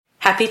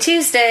Happy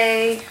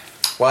Tuesday.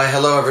 Why,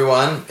 hello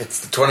everyone. It's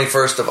the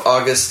 21st of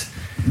August,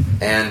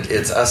 and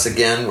it's us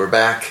again. We're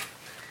back.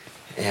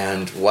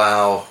 And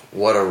wow,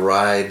 what a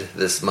ride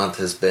this month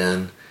has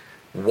been.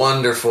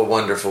 Wonderful,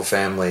 wonderful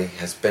family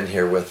has been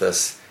here with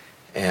us.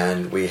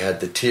 And we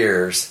had the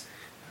tears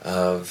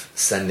of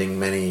sending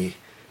many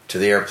to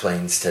the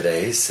airplanes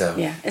today. So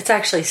yeah, it's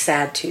actually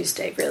Sad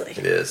Tuesday, really.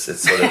 It is.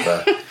 It's sort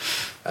of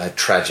a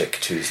tragic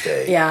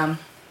Tuesday. Yeah,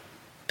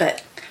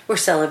 but we're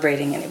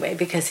celebrating anyway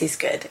because he's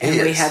good.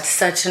 And we had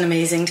such an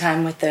amazing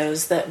time with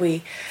those that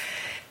we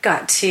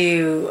got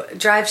to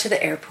drive to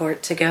the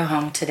airport to go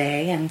home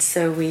today. And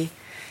so we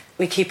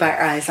keep our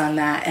eyes on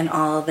that and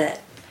all that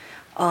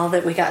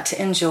we got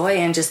to enjoy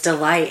and just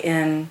delight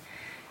in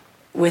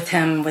with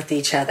him, with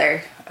each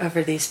other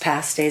over these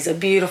past days. A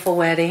beautiful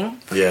wedding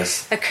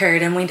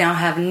occurred, and we now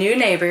have new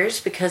neighbors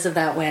because of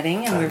that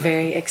wedding, and we're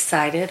very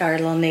excited. Our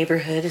little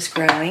neighborhood is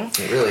growing.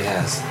 It really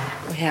has.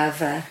 We have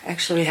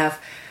we have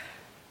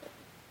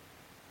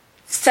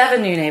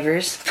 7 new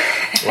neighbors.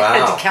 Wow. I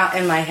had to count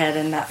in my head,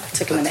 and that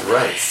took a minute. That's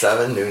right,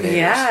 7 new neighbors.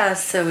 Yeah,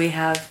 so we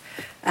have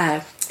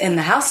in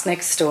the house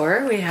next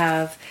door, we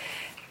have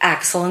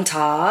Axel and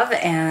Tav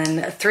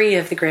and 3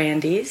 of the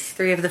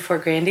 4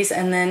 Grandies,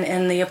 and then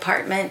in the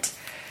apartment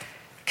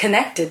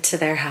connected to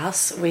their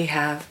house, we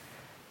have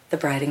the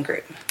bride and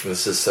groom.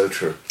 This is so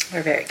true.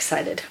 We're very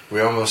excited.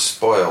 We're almost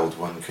spoiled,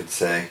 one could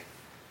say.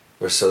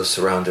 We're so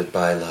surrounded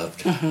by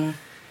loved. Mm-hmm.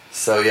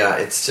 So yeah,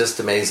 it's just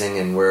amazing,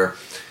 and we're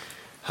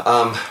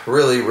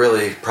really,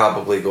 really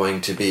probably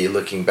going to be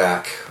looking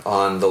back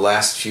on the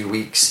last few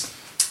weeks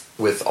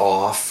with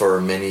awe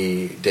for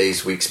many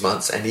days, weeks,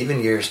 months, and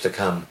even years to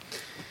come.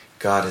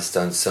 God has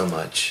done so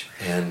much,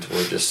 and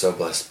we're just so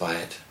blessed by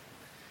it.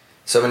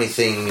 So many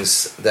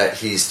things that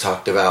He's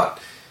talked about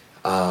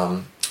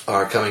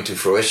are coming to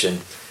fruition.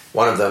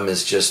 One of them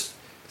is just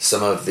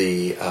some of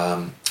the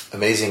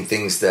amazing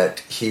things that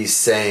He's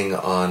saying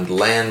on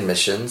land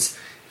missions,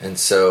 and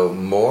so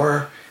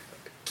more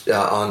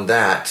on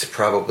that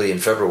probably in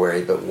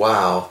February. But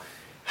wow,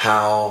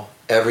 how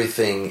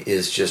everything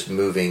is just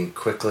moving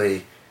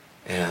quickly,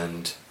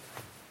 and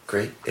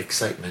great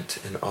excitement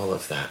in all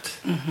of that.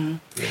 Mm-hmm.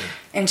 Yeah.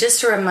 And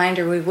just a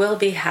reminder, we will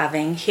be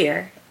having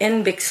here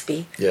in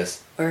Bixby,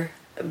 or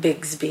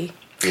Bigsby.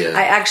 Yeah.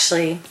 I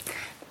actually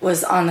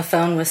was on the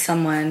phone with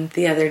someone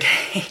the other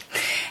day,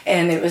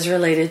 and it was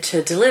related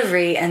to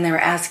delivery, and they were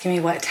asking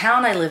me what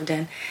town I lived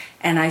in,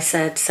 and I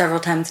said several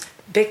times,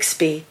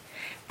 Bixby,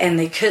 and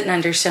they couldn't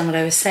understand what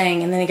I was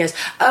saying, and then he goes,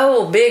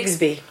 oh,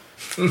 Bigsby.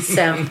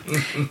 So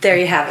there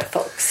you have it,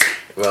 folks.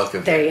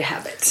 Welcome. There you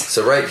have it.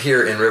 So right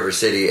here in River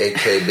City,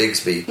 a.k.a.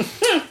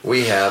 Bigsby,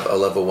 we have a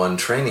Level 1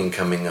 training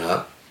coming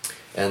up,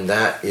 and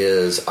that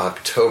is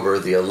October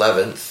the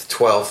 11th,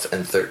 12th,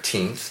 and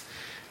 13th.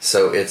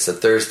 So it's a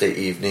Thursday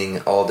evening,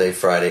 all day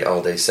Friday,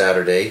 all day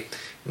Saturday.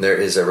 And there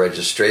is a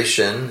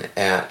registration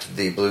at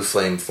the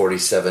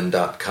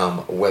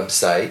blueflame47.com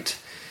website.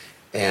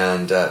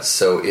 And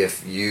so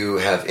if you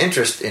have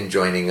interest in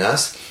joining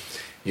us,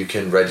 you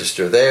can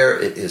register there.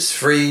 It is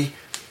free.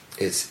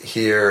 It's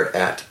here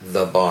at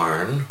The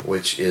Barn,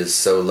 which is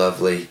so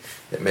lovely.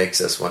 It makes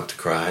us want to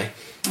cry.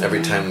 Mm-hmm.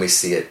 Every time we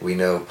see it, we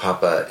know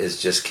Papa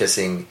is just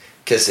kissing,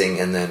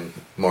 and then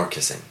more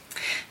kissing.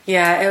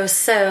 Yeah, it was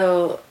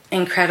so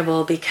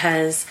incredible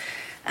because,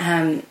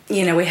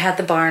 we had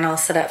the barn all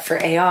set up for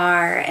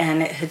AR,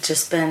 and it had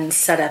just been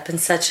set up in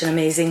such an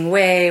amazing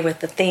way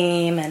with the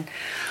theme and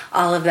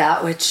all of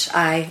that, which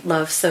I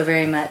love so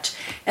very much.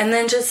 And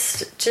then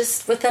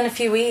just within a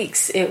few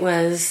weeks, it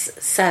was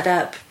set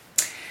up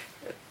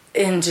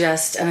in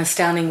just an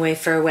astounding way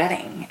for a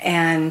wedding.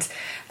 And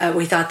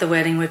we thought the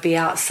wedding would be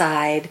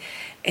outside,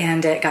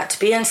 and it got to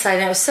be inside.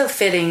 And it was so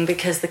fitting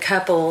because the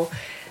couple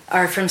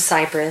are from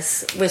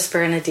Cyprus,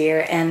 Whisper and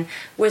Adir, and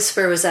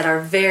Whisper was at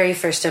our very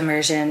first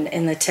immersion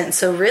in the tent.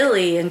 So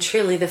really and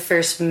truly the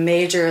first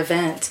major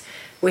event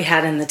we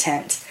had in the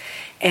tent.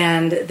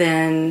 And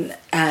then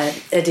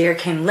Adir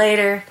came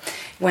later,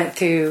 went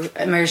through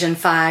Immersion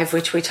 5,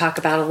 which we talk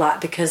about a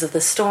lot because of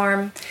the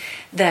storm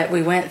that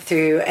we went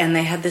through. And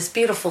they had this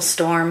beautiful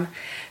storm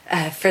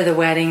for the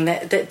wedding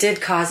that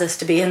did cause us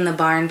to be in the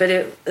barn. But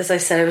as I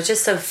said, it was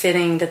just so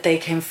fitting that they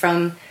came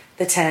from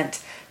the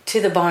tent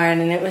to the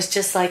barn. And it was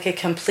just like a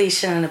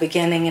completion and a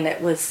beginning. And it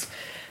was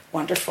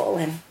wonderful.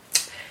 And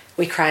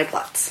we cried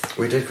lots.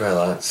 We did cry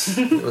lots.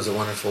 It was a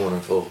wonderful,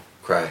 wonderful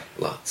cry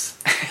lots.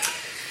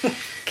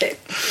 Okay.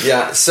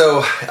 Yeah,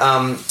 so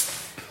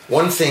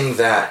one thing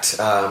that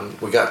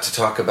we got to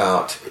talk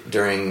about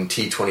during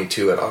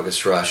T22 at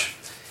August Rush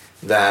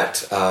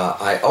that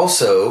I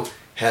also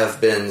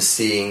have been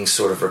seeing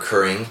sort of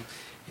recurring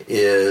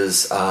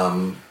is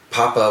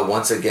Papa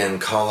once again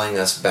calling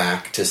us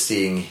back to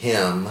seeing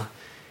Him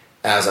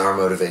as our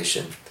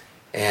motivation.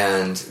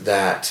 And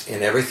that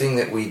in everything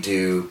that we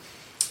do,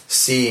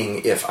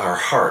 seeing if our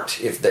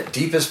heart, if that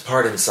deepest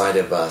part inside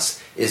of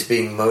us is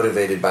being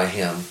motivated by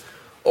Him,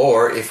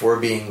 or if we're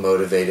being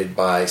motivated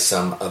by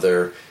some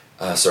other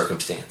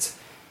circumstance.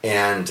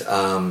 And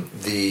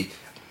the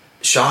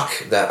shock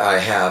that I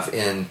have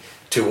in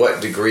to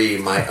what degree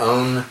my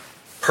own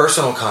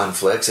personal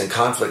conflicts and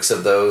conflicts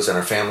of those in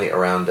our family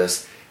around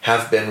us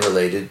have been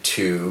related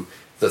to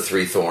the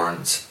three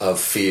thorns of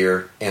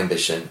fear,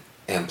 ambition,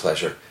 and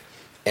pleasure.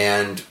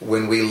 And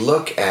when we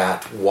look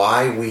at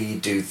why we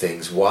do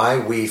things, why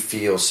we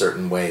feel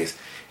certain ways,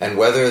 and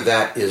whether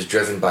that is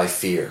driven by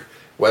fear,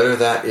 whether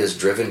that is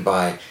driven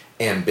by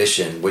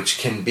ambition, which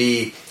can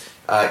be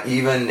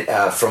even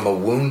from a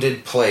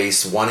wounded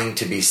place wanting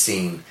to be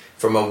seen,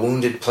 from a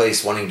wounded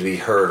place wanting to be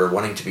heard or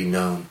wanting to be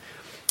known,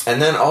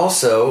 and then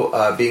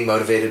also being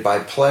motivated by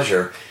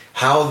pleasure,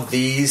 how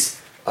these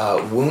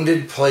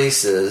wounded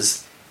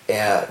places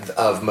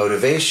of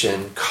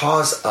motivation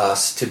cause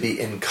us to be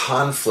in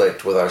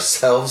conflict with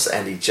ourselves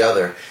and each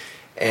other,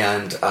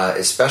 and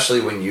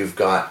especially when you've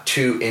got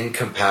two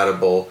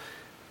incompatible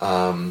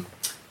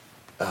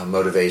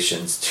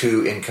motivations,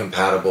 two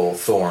incompatible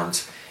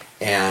thorns,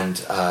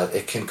 and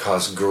it can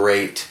cause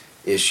great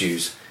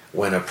issues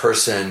when a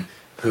person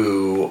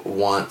who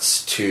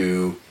wants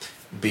to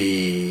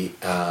be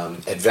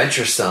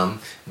adventuresome,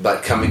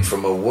 but coming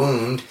from a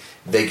wound,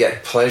 they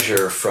get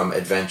pleasure from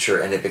adventure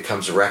and it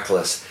becomes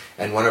reckless.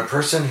 And when a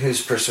person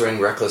who's pursuing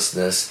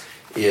recklessness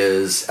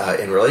is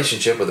in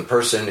relationship with a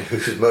person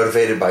who's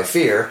motivated by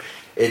fear,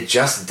 it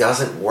just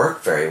doesn't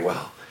work very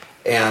well.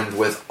 And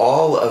with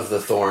all of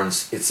the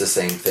thorns, it's the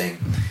same thing.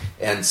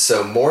 And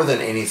so more than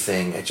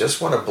anything, I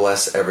just want to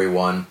bless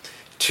everyone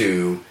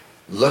to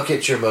look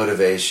at your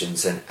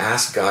motivations and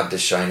ask God to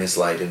shine His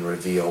light and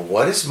reveal,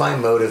 what is my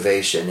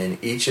motivation in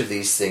each of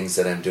these things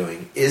that I'm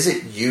doing? Is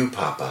it you,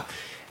 Papa?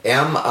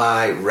 Am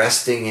I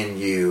resting in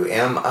you?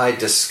 Am I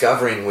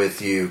discovering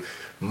with you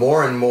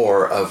more and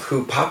more of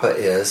who Papa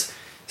is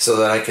so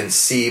that I can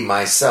see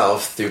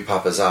myself through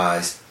Papa's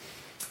eyes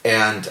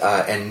and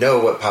know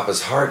what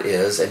Papa's heart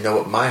is and know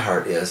what my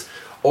heart is?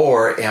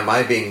 Or am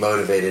I being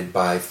motivated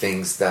by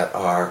things that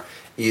are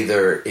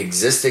either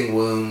existing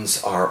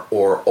wounds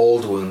or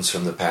old wounds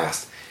from the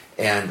past?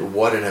 And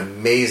what an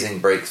amazing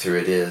breakthrough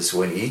it is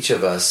when each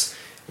of us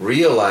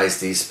realize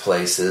these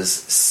places,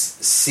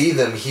 see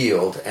them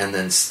healed, and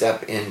then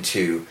step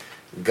into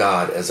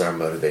God as our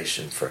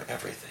motivation for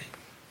everything.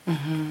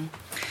 Mm-hmm.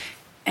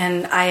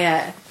 And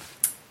I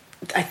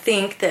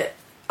think that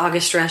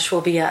August Rush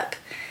will be up,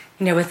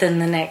 within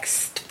the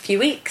next few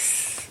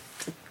weeks.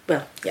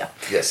 Well, yeah.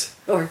 Yes.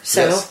 Or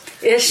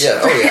so-ish.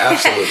 Yeah. Oh, yeah,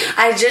 absolutely.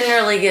 I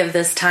generally give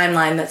this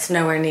timeline that's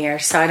nowhere near,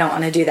 so I don't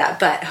want to do that.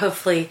 But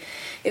hopefully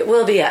it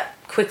will be up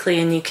quickly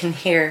and you can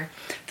hear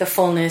the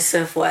fullness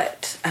of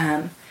what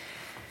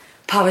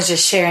Paul was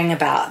just sharing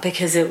about,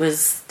 because it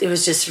was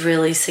just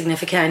really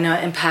significant. I know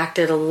it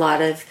impacted a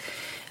lot of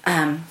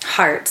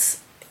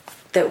hearts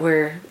that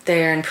were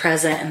there and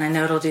present, and I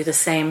know it'll do the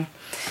same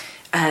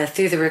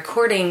through the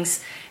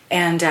recordings.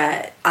 And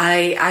I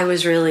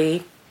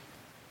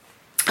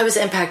was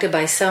impacted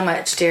by so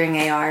much during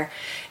AR,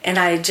 and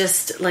I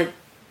just, like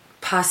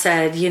Pa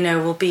said,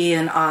 we'll be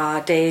in awe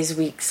days,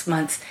 weeks,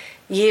 months,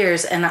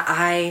 years, and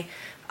I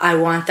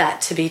want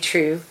that to be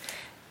true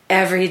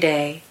every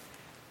day,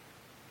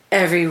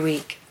 every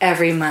week,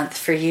 every month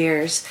for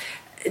years.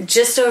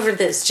 Just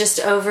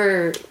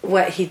over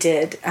what he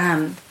did,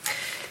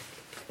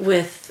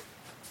 with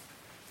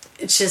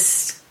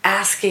just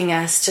asking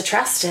us to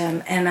trust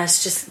him, and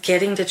us just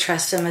getting to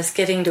trust him, us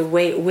getting to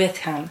wait with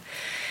him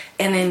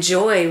and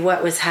enjoy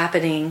what was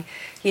happening.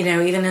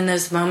 Even in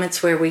those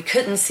moments where we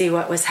couldn't see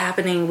what was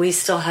happening, we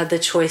still had the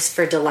choice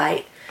for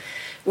delight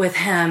with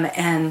him,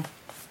 and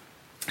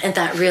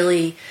that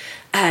really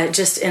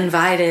just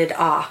invited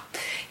awe.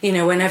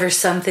 Whenever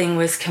something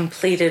was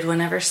completed,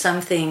 whenever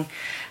something,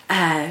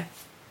 whether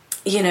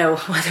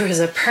it was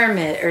a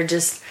permit or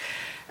just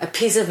a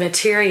piece of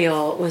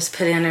material was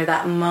put in, or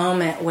that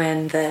moment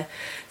when the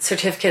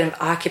certificate of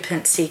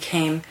occupancy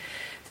came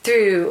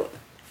through,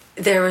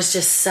 there was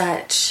just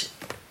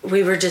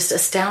we were just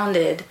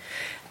astounded.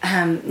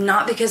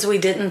 Not because we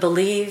didn't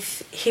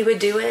believe he would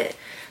do it,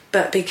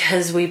 but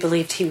because we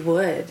believed he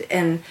would,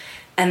 and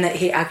that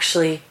he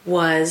actually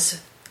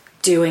was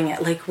doing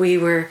it. Like we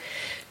were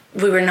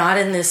not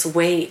in this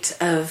weight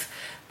of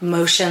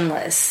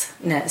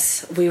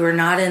motionlessness. We were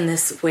not in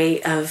this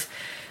weight of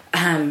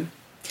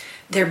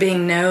there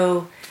being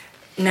no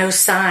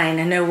sign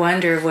and no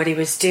wonder of what he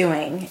was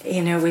doing.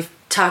 We've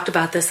talked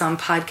about this on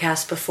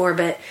podcasts before,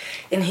 but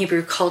in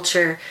Hebrew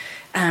culture,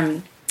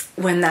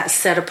 when that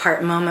set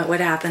apart moment would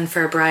happen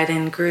for a bride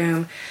and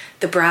groom,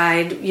 the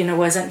bride,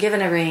 wasn't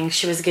given a ring,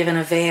 she was given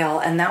a veil,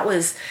 and that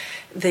was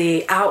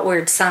the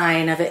outward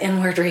sign of an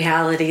inward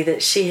reality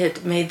that she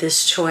had made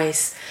this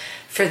choice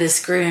for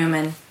this groom,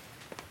 and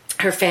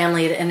her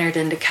family had entered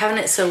into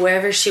covenant. So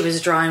wherever she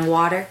was drawing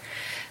water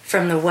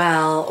from the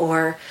well,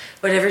 or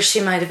whatever she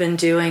might have been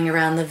doing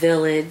around the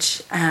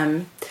village,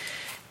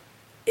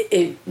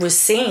 it was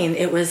seen,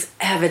 it was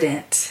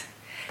evident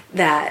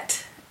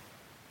that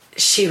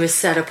she was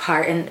set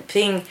apart. And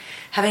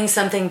having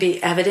something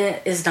be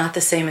evident is not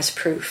the same as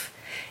proof.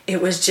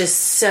 It was just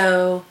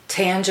so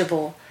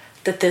tangible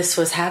that this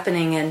was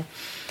happening.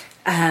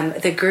 And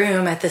the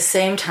groom, at the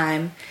same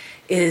time,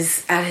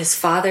 is at his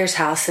father's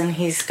house, and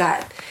he's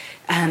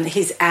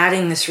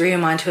adding this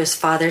room onto his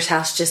father's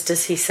house, just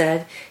as he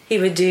said he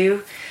would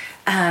do,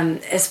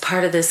 as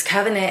part of this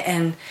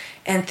covenant.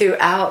 And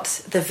throughout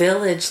the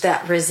village,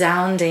 that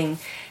resounding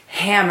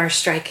hammer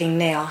striking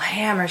nail,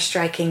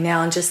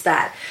 and just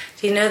that,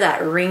 do you know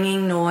that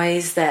ringing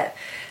noise that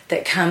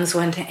comes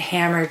when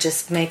hammer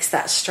just makes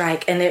that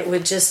strike? And it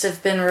would just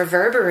have been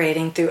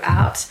reverberating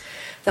throughout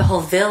the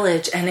whole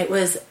village, and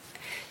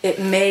it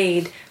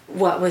made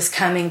what was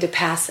coming to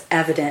pass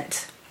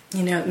evident.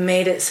 It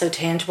made it so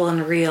tangible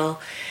and real.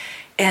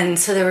 And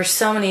so there were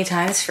so many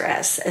times for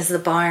us as the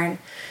barn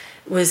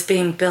was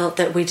being built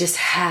that we just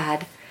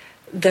had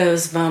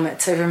those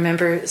moments. I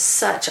remember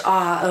such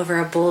awe over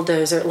a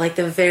bulldozer, like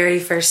the very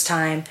first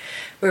time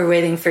we were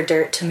waiting for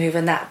dirt to move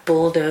and that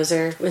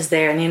bulldozer was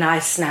there. And, I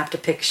snapped a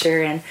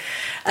picture, and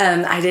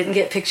I didn't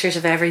get pictures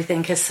of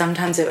everything because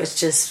sometimes it was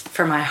just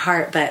for my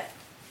heart. But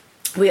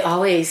we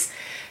always,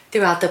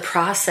 throughout the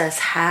process,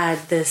 had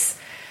this,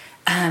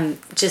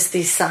 just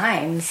these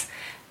signs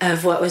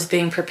of what was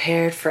being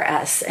prepared for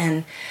us.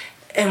 And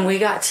we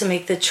got to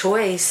make the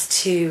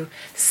choice to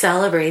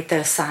celebrate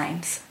those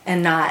signs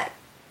and not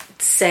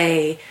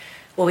say,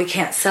 well, we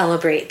can't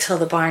celebrate till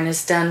the barn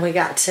is done. We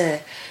got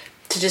to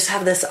just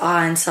have this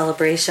awe and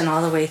celebration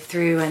all the way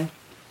through. And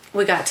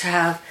we got to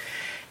have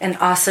an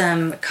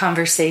awesome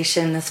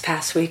conversation this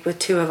past week with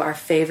two of our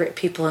favorite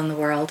people in the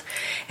world.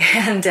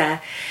 And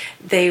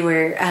they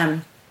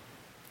were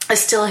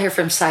still here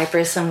from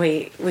Cyprus, and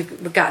we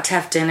got to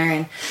have dinner.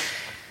 And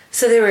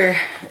so they were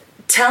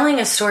telling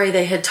a story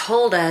they had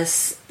told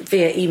us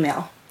via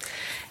email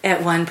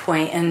at one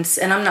point, and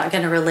I'm not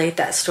going to relate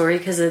that story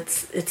because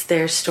it's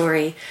their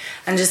story.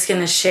 I'm just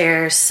going to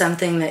share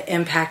something that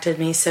impacted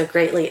me so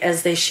greatly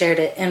as they shared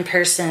it in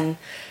person,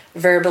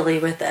 verbally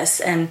with us.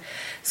 And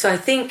so I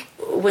think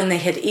when they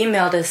had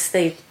emailed us,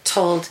 they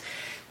told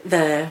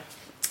the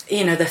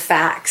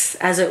facts,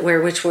 as it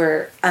were, which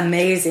were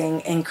amazing,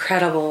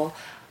 incredible,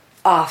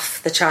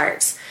 off the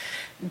charts.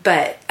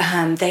 But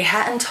they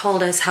hadn't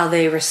told us how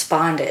they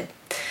responded.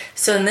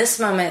 So in this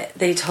moment,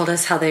 they told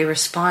us how they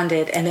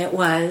responded, and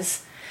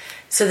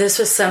this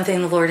was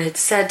something the Lord had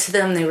said to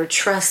them, they were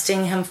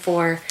trusting Him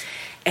for,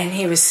 and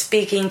He was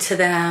speaking to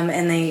them,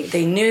 and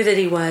they knew that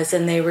He was,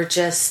 and they were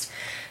just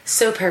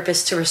so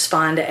purposed to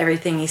respond to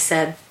everything He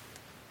said.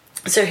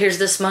 So here's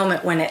this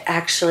moment when it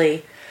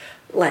actually,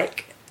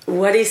 like,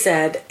 what He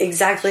said,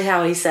 exactly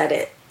how He said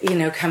it,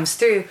 comes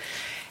through.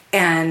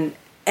 And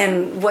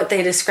what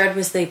they described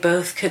was they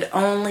both could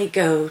only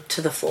go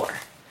to the floor.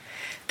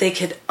 They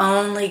could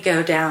only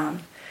go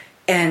down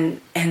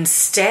and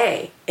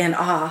stay in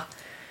awe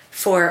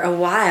for a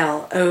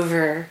while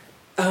over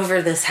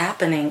this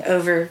happening,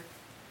 over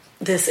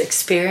this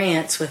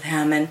experience with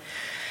Him.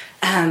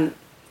 And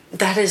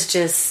that is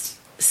just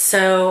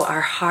so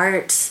our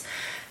hearts,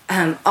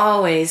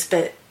 always,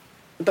 but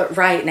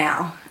right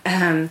now.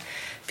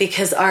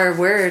 Because our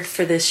word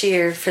for this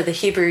year, for the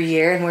Hebrew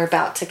year, and we're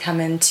about to come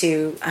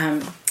into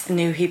a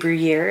new Hebrew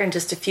year in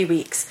just a few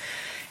weeks.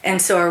 And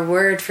so our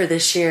word for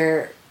this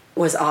year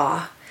was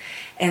awe.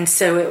 And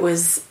so it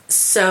was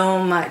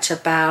so much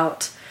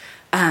about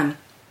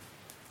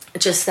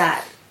just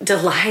that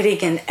delighting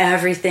in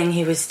everything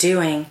He was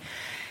doing.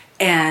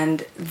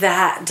 And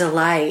that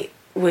delight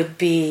would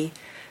be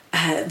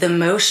the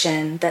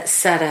motion that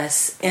set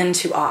us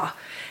into awe,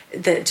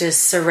 that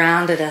just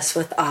surrounded us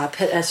with awe,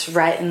 put us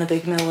right in the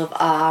big middle of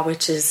awe,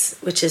 which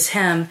is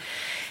Him.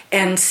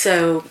 And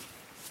so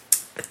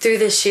through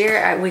this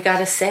year, we got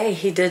to say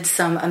He did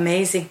some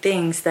amazing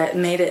things that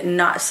made it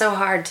not so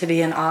hard to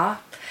be in awe.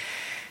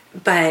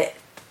 But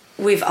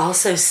we've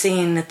also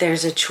seen that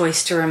there's a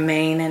choice to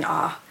remain in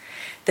awe,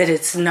 that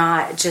it's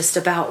not just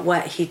about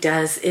what He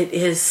does. It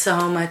is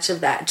so much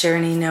of that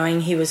journey,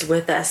 knowing He was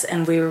with us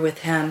and we were with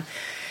Him.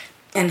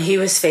 And He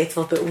was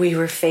faithful, but we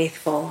were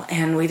faithful.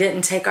 And we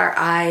didn't take our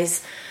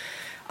eyes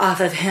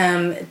off of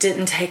Him,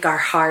 didn't take our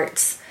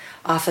hearts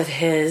off of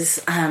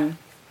His.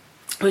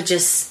 We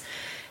just,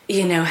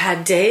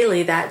 had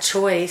daily that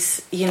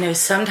choice.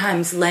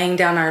 Sometimes laying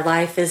down our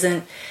life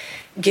isn't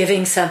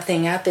giving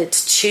something up.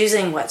 It's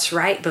choosing what's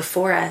right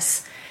before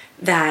us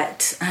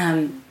that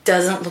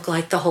doesn't look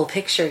like the whole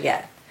picture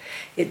yet.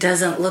 It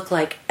doesn't look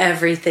like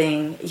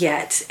everything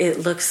yet. It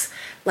looks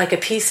like a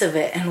piece of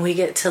it, and we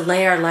get to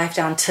lay our life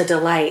down to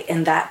delight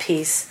in that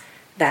piece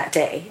that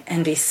day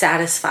and be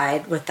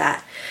satisfied with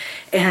that.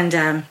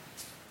 And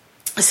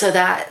so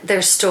that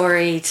their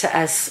story to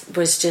us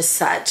was just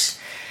such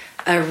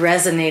a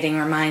resonating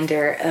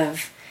reminder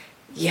of,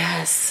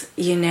 yes,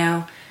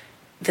 that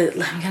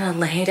I'm going to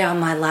lay down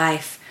my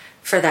life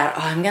for that.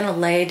 I'm going to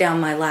lay down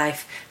my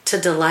life to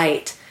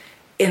delight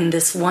in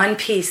this one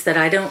piece that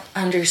I don't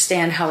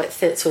understand how it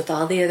fits with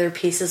all the other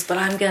pieces, but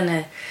I'm going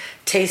to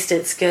taste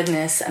its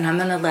goodness, and I'm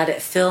going to let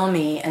it fill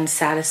me and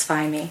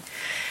satisfy me.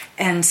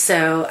 And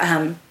so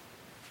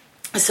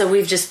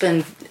we've just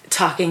been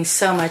talking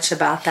so much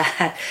about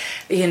that.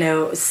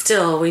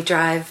 Still we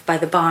drive by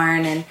the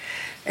barn, and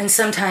And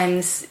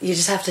sometimes you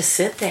just have to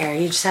sit there.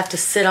 You just have to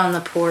sit on the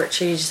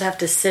porch, or you just have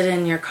to sit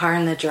in your car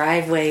in the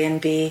driveway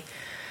and be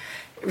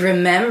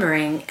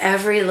remembering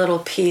every little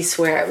piece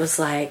where it was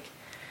like,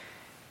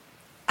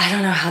 I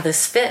don't know how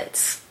this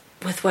fits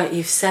with what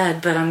you've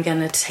said, but I'm going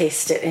to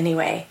taste it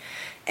anyway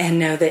and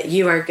know that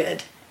you are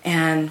good.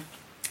 And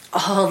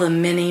all the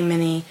many,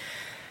 many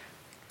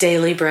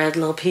daily bread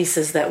little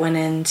pieces that went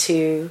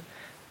into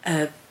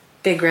a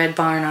big red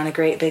barn on a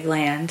great big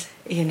land,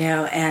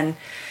 and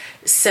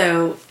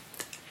so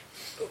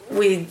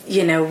we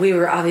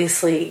were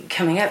obviously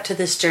coming up to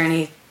this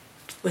journey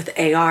with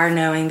AR,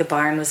 knowing the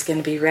barn was going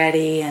to be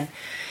ready and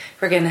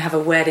we're going to have a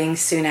wedding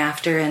soon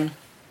after. And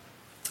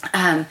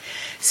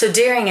so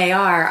during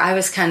AR, I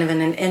was kind of in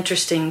an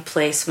interesting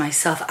place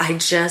myself. I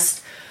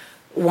just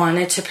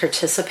wanted to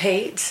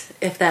participate,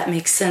 if that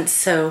makes sense.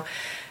 So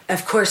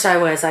of course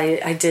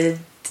I did,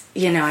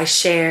 I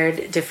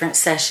shared different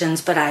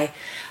sessions, but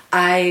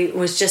I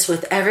was just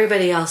with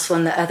everybody else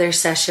when the other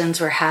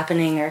sessions were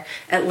happening, or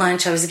at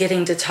lunch I was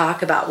getting to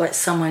talk about what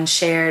someone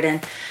shared,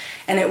 and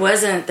it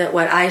wasn't that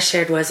what I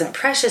shared wasn't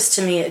precious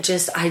to me. I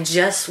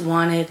just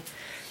wanted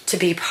to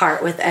be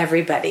part with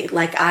everybody.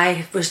 Like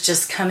I was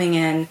just coming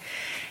in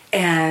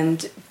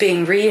and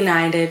being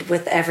reunited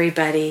with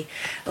everybody,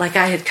 like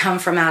I had come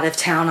from out of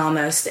town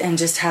almost, and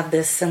just have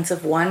this sense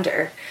of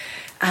wonder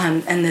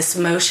and this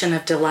motion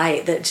of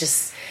delight that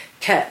just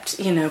kept,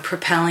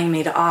 propelling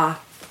me to awe.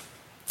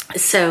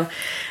 So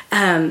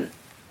over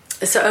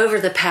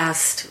the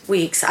past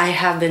weeks, I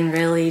have been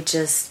really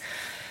just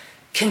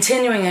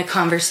continuing a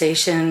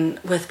conversation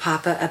with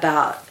Papa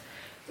about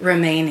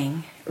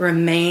remaining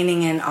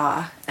in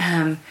awe.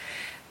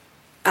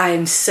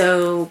 I'm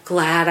so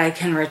glad I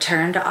can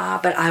return to awe,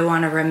 but I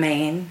want to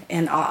remain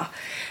in awe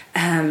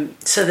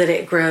so that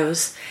it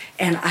grows,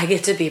 and I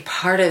get to be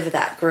part of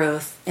that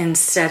growth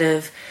instead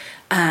of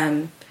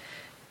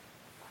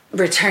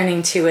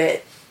returning to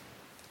it.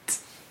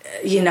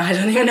 I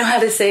don't even know how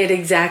to say it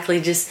exactly,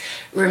 just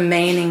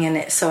remaining in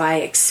it so I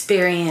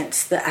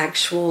experience the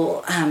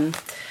actual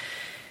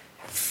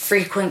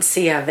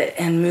frequency of it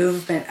and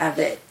movement of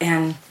it.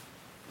 And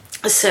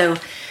so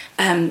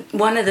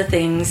one of the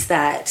things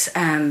that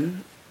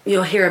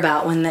you'll hear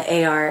about when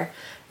the AR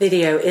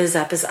video is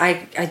up is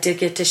I did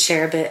get to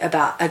share a bit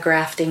about a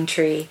grafting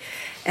tree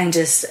and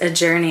just a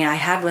journey I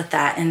had with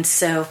that. And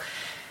so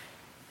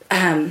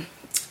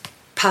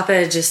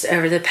Papa just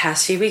over the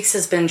past few weeks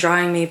has been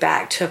drawing me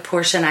back to a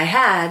portion I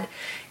had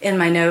in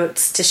my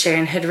notes to share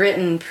and had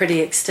written pretty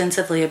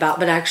extensively about,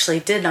 but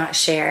actually did not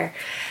share.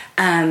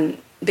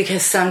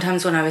 Because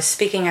sometimes when I was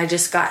speaking, I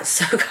just got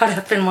so caught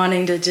up in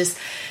wanting to just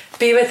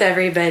be with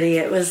everybody.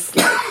 It was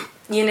like,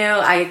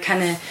 I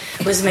kind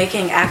of was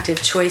making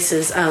active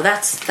choices. Oh,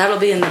 that'll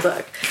be in the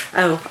book.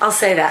 Oh, I'll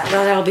say that.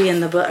 Well, that'll be in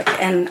the book.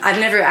 And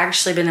I've never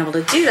actually been able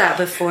to do that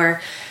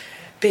before,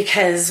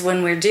 because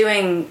when we're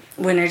doing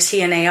Winter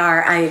Tea and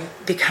AR, I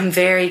become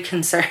very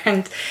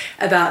concerned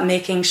about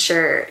making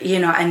sure,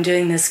 I'm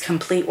doing this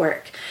complete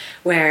work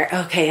where,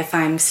 okay, if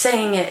I'm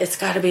saying it, it's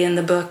got to be in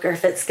the book, or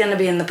if it's going to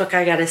be in the book,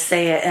 I got to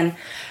say it. And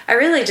I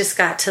really just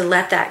got to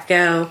let that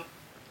go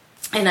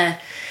in a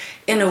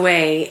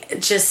way,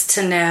 just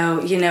to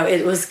know,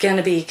 it was going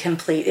to be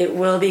complete. It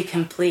will be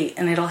complete,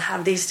 and it'll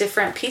have these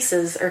different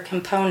pieces or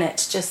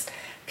components, just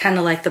kind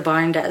of like the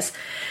barn does.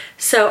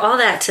 So all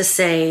that to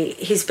say,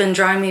 he's been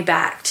drawing me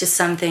back to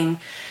something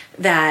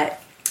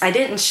that I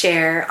didn't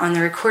share on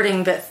the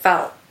recording, but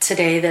felt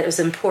today that it was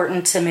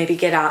important to maybe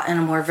get out in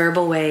a more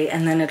verbal way,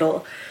 and then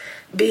it'll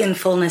be in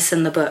fullness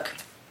in the book.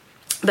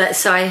 But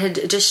so I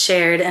had just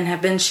shared and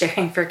have been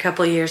sharing for a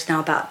couple of years now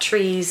about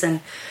trees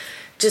and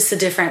just the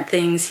different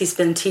things he's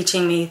been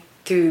teaching me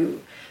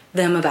through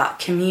them about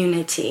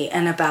community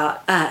and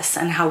about us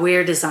and how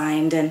we're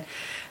designed. And,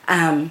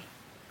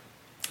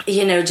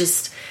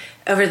 just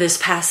over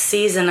this past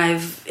season,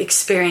 I've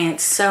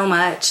experienced so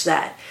much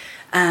that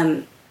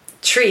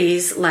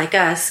trees like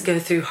us go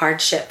through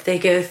hardship. They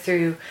go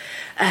through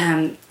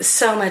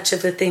so much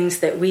of the things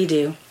that we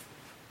do.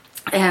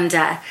 And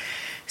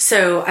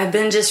so I've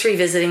been just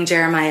revisiting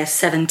Jeremiah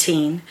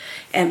 17,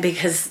 and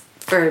because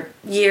for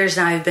years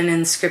now I've been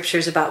in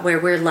scriptures about where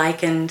we're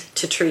likened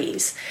to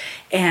trees,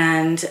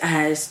 and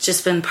it's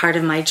just been part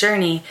of my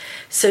journey.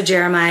 So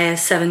Jeremiah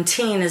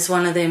 17 is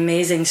one of the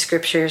amazing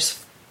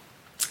scriptures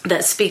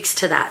that speaks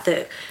to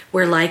that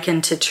we're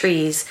likened to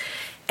trees.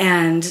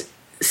 And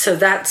so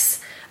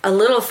that's a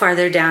little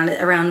farther down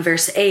around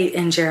verse 8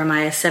 in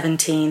Jeremiah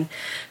 17,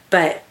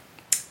 but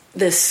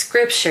the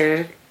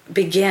scripture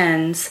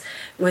begins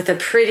with a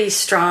pretty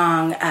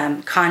strong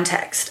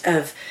context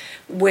of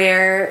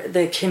where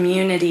the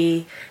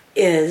community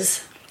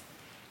is.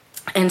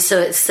 And so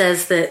it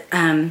says that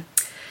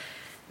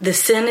the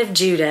sin of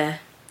Judah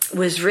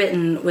was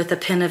written with a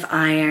pen of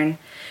iron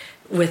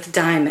with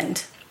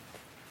diamond.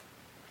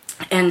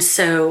 And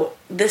so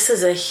this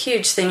is a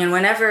huge thing. And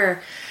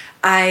whenever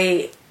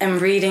I am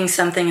reading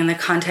something in the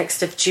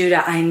context of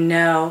Judah, I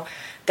know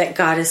that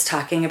God is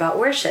talking about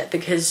worship,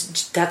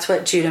 because that's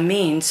what Judah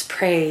means,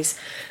 praise,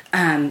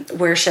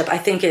 worship. I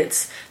think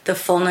it's the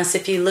fullness.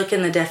 If you look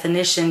in the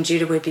definition,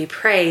 Judah would be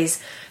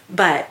praise,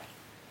 but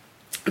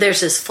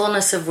there's this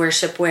fullness of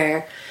worship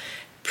where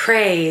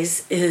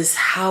praise is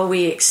how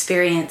we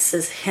experience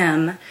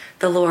Him,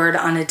 the Lord,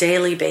 on a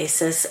daily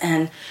basis,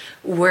 and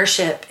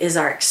worship is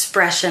our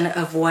expression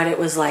of what it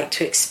was like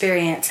to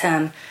experience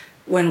Him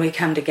when we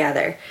come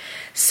together.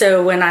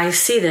 So when I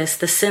see this,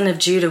 the sin of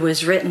Judah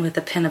was written with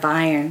a pen of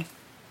iron.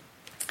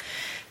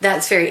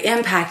 That's very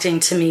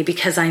impacting to me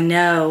because I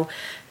know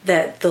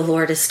that the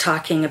Lord is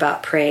talking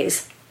about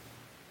praise.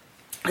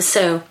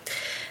 So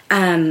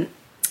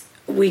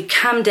we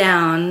come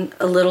down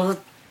a little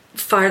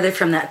farther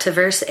from that to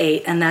verse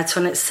 8, and that's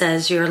when it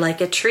says, you're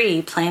like a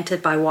tree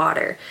planted by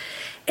water.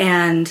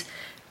 And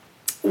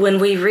when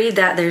we read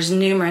that, there's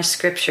numerous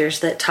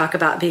scriptures that talk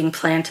about being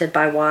planted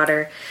by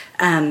water.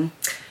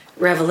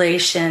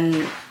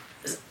 Revelation,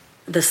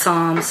 the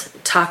Psalms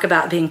talk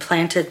about being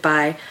planted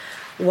by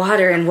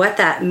water, and what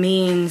that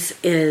means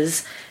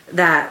is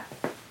that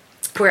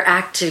we're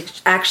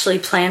actually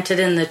planted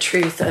in the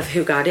truth of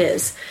who God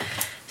is.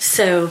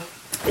 So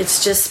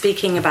it's just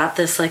speaking about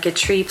this like a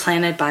tree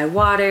planted by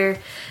water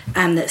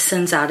that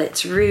sends out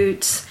its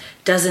roots,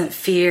 doesn't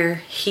fear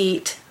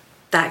heat,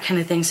 that kind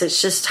of thing. So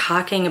it's just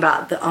talking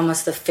about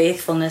almost the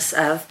faithfulness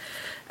of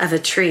a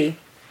tree.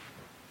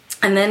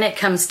 And then it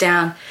comes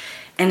down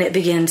and it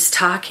begins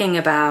talking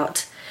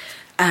about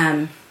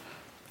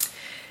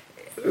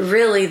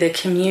really the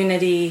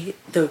community,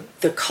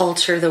 the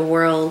culture, the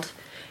world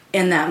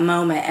in that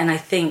moment. And I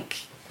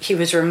think he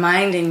was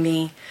reminding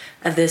me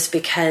of this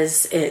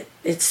because it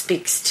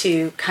speaks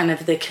to kind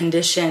of the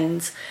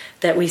conditions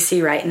that we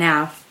see right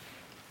now.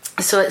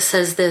 So it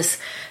says this,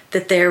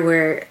 that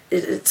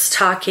it's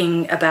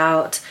talking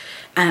about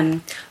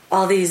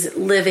all these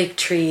living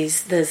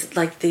trees, this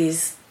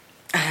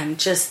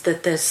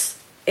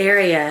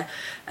area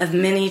of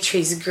many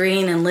trees,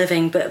 green and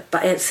living, but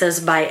it says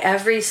by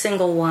every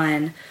single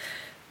one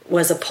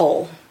was a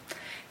pole.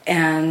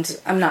 And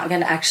I'm not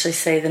going to actually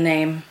say the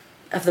name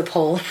of the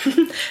pole.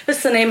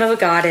 It's the name of a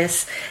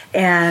goddess,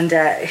 and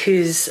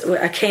who's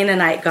a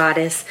Canaanite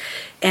goddess,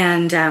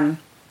 and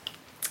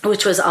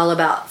which was all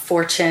about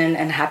fortune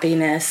and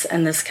happiness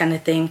and this kind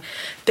of thing,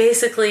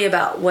 basically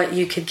about what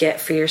you could get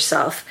for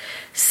yourself.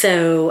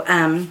 So,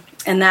 and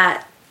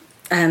that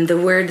the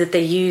word that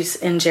they use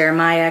in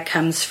Jeremiah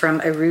comes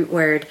from a root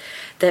word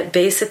that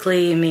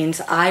basically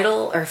means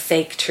idol or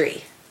fake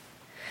tree.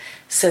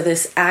 So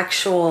this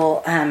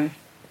actual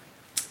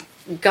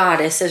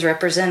goddess is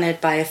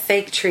represented by a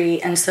fake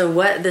tree. And so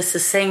what this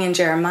is saying in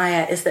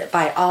Jeremiah is that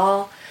by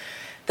all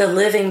the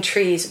living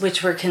trees,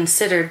 which were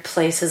considered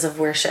places of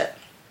worship,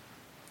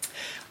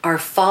 are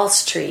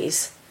false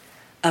trees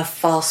of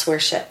false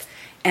worship.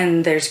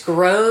 And there's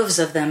groves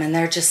of them, and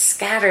they're just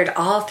scattered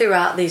all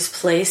throughout these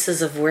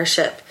places of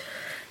worship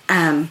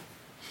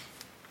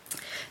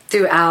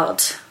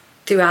throughout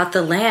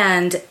the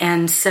land.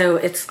 And so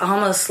it's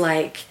almost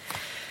like,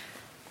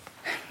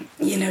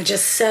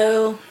 just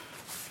so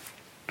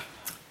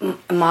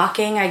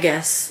mocking, I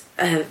guess,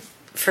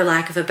 for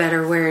lack of a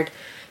better word,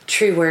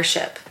 true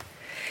worship,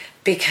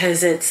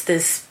 because it's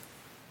this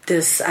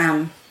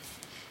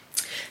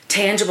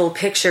tangible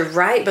picture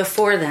right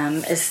before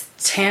them, as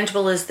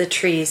tangible as the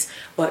trees,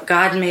 what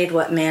God made,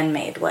 what man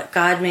made, what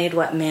God made,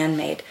 what man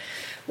made,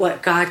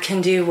 what God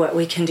can do, what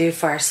we can do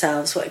for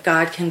ourselves, what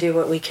God can do,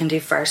 what we can do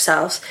for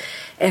ourselves.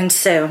 And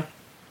so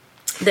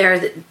there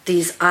are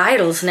these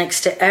idols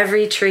next to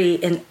every tree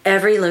in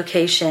every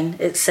location,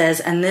 it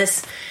says, and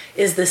this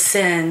is the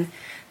sin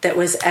that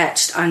was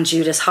etched on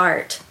Judah's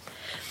heart,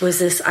 was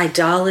this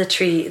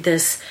idolatry,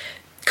 this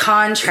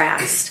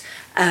contrast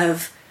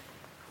of,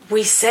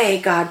 we say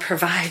God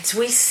provides,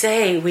 we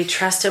say we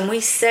trust Him,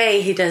 we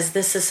say He does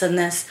this, and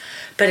this,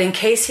 but in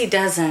case He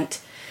doesn't,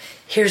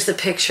 here's the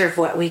picture of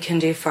what we can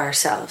do for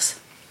ourselves.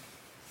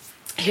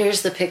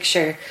 Here's the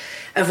picture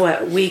of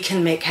what we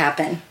can make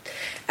happen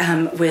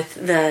with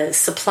the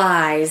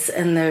supplies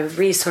and the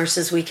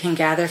resources we can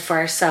gather for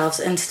ourselves,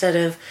 instead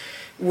of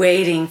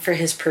waiting for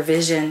His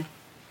provision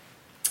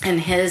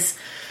and His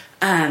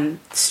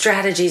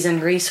strategies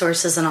and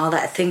resources and all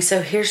that thing.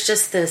 So here's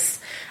just this,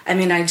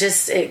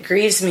 it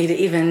grieves me to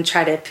even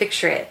try to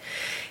picture it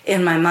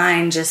in my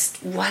mind,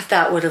 just what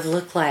that would have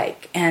looked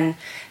like and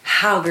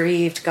how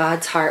grieved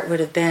God's heart would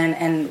have been,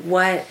 and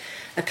what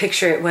a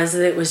picture it was,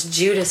 that it was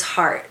Judah's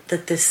heart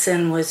that this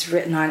sin was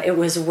written on. It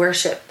was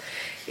worship.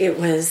 It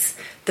was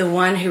the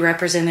one who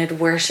represented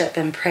worship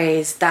and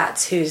praise.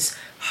 That's whose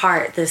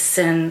heart this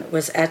sin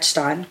was etched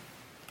on.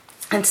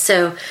 And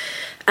so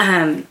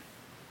in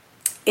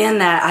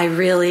that, I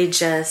really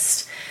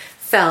just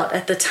felt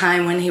at the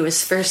time when he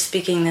was first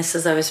speaking this,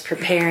 as I was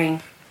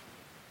preparing,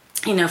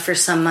 for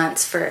some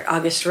months for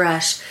August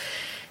Rush,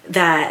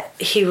 that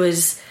he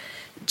was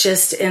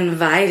just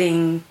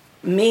inviting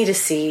me to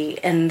see,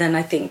 and then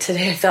I think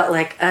today I felt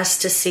like us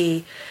to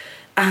see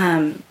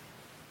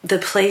the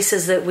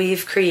places that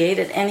we've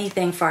created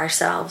anything for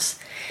ourselves,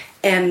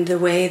 and the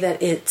way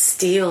that it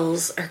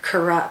steals or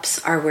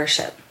corrupts our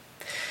worship.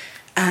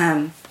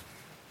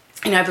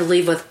 I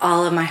believe with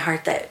all of my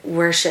heart that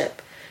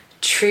worship,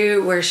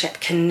 true worship,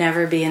 can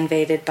never be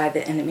invaded by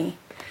the enemy.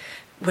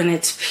 When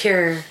it's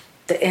pure,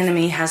 the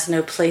enemy has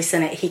no place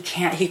in it.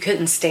 He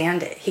couldn't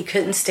stand it. He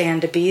couldn't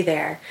stand to be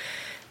there,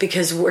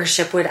 because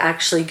worship would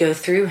actually go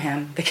through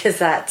him, because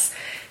that's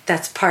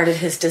part of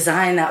his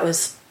design. That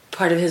was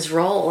part of his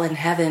role in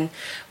heaven,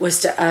 was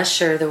to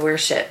usher the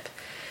worship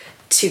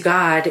to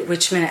God,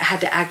 which meant it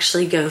had to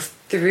actually go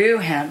through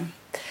him.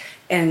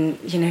 And,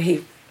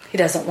 he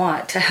doesn't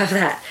want to have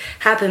that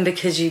happen,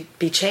 because you'd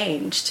be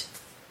changed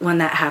when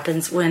that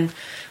happens. When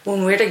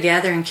we're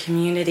together in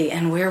community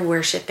and we're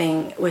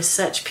worshiping with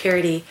such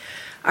purity,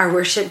 our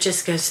worship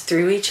just goes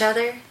through each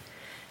other,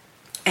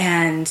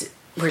 and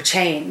we're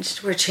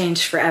changed. We're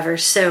changed forever.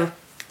 So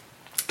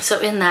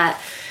in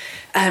that,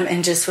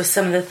 and just with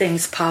some of the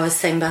things Paul was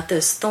saying about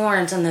those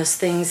thorns and those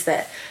things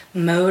that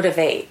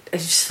motivate, I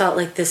just felt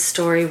like this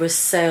story was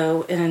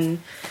so in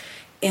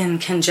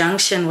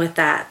conjunction with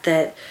that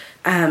the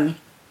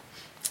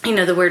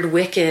word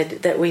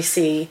wicked that we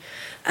see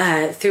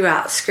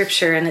throughout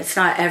Scripture, and it's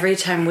not every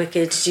time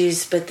wicked's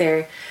used, but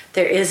there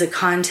is a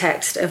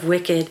context of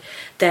wicked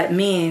that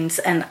means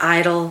an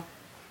idol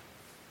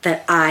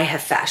that I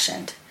have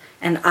fashioned,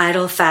 an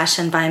idol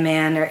fashioned by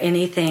man, or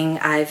anything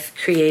I've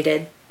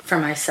created for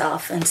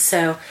myself. And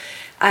so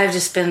I've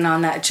just been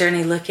on that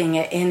journey looking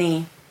at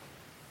any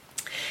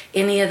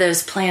of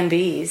those plan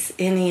Bs,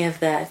 any of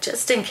the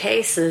just in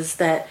cases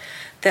that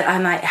I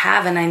might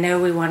have. And I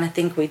know we want to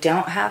think we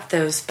don't have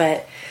those,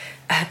 but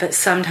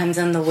sometimes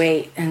in the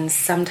weight, and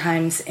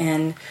sometimes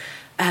in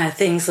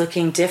things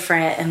looking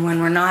different, and when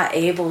we're not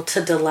able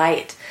to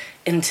delight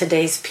in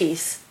today's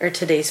piece or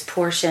today's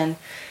portion,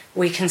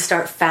 we can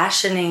start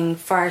fashioning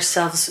for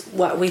ourselves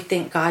what we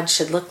think God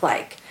should look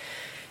like,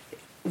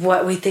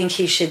 what we think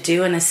he should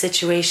do in a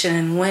situation.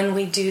 And when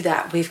we do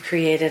that, we've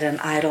created an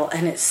idol,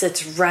 and it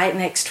sits right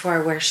next to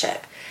our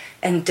worship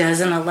and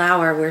doesn't allow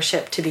our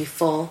worship to be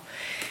full.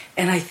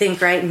 And I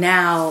think right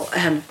now,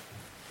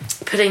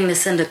 putting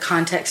this into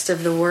context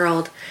of the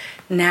world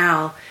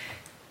now,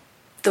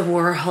 the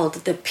world,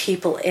 the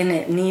people in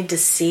it need to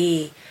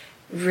see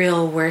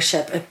real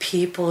worship of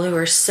people who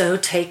are so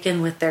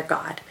taken with their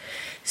God,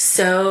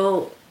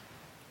 so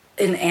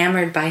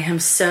enamored by him,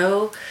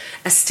 so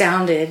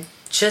astounded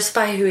just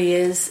by who he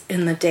is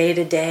in the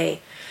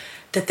day-to-day,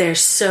 that they're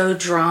so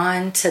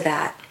drawn to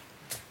that.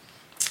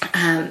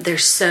 They're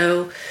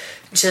so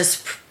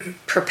just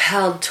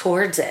propelled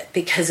towards it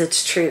because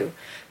it's true,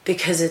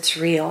 because it's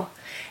real.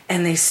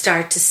 And they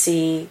start to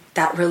see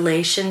that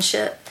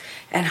relationship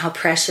and how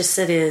precious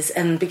it is,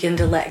 and begin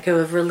to let go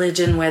of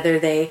religion, whether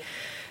they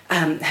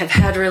have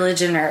had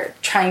religion or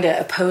trying to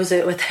oppose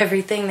it with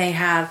everything they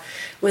have.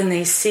 When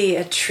they see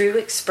a true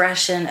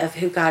expression of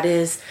who God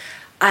is,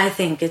 I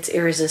think it's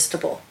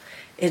irresistible.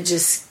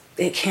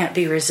 It can't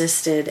be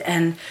resisted.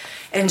 And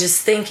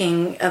just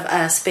thinking of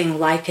us being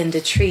likened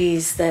to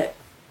trees, that,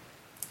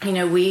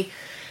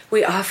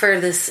 we offer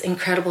this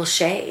incredible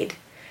shade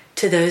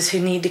to those who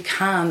need to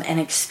come and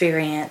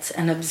experience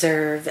and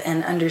observe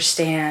and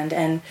understand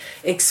and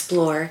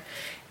explore.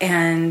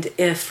 And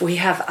if we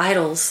have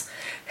idols,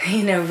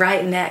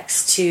 right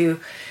next to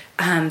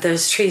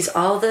those trees,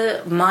 all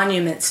the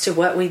monuments to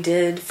what we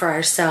did for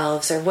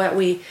ourselves or what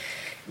we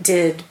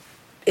did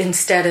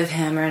instead of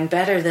him or in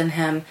better than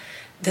him,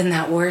 then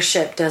that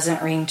worship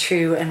doesn't ring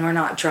true, and we're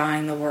not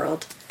drawing the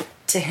world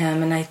to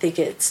him. And I think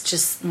it's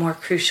just more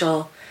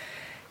crucial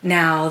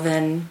now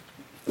than,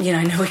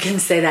 I know we can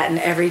say that in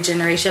every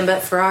generation,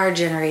 but for our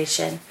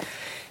generation,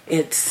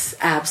 it's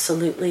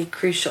absolutely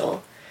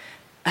crucial.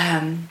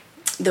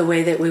 The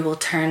way that we will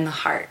turn the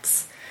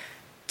hearts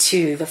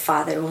to the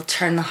Father, will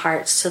turn the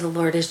hearts to the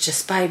Lord, is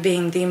just by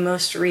being the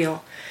most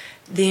real,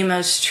 the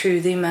most true,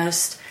 the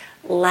most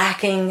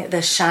lacking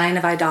the shine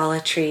of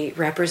idolatry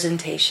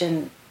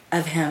representation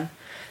of him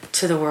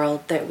to the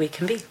world that we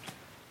can be.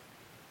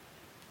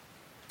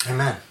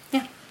 Amen.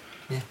 Yeah.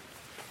 Yeah.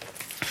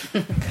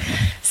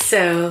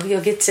 So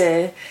you'll get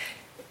to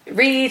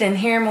read and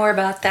hear more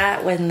about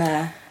that when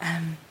the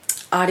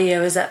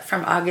audio is up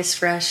from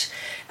August Rush,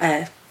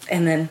 and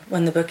then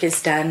when the book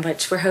is done,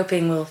 which we're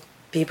hoping will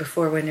be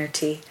before winter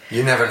tea.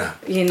 You never know.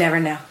 You never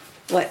know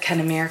what kind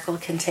of miracle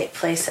can take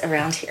place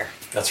around here.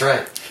 That's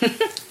right.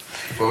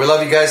 Well, we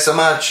love you guys so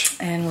much.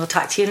 And we'll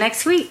talk to you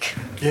next week.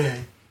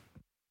 Yay.